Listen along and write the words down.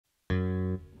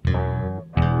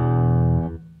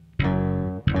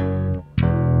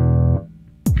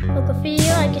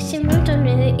I guess you moved on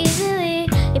really easily.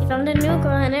 You found a new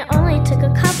girl and it only took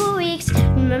a couple weeks.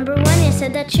 Remember when you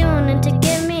said that you wanted to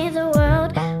give me the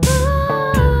world?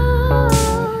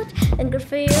 And good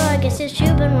for you, I guess it's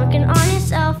you've been working on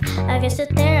yourself. I guess the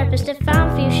therapist I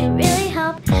found for you should really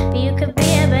help. But you could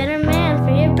be a better man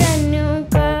for your brand new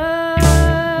girl.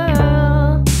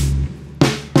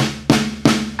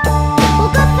 Well,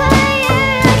 good for you,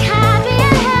 like happy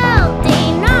and healthy.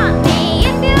 Not me,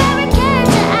 if you ever cared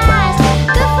to ask.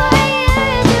 Good for you,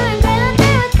 you're doing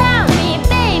great without me,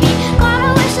 baby. God,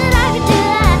 I wish that I could do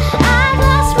that. I've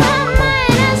lost my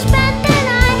mind and spent the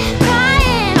night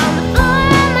crying on the floor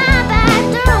of my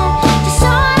bathroom. Just so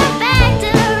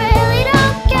unaffected, I really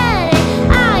don't get it.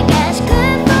 I guess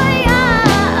good for you.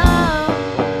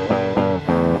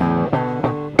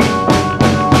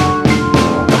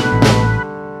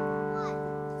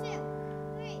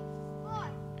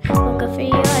 Well, good for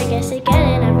you, I guess you're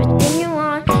getting everything you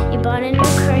want. You bought a new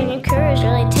car and your career's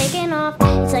really taking off.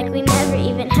 It's like we never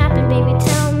even happened, baby.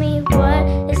 Tell me what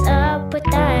is up with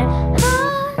that?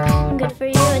 And good for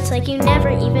you, it's like you never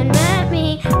even met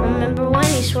me. Remember when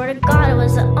you swore to God I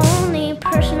was the only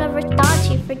person who ever thought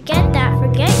you'd forget that,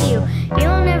 forget you.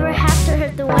 You'll never have to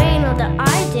hurt the way you know that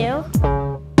I do.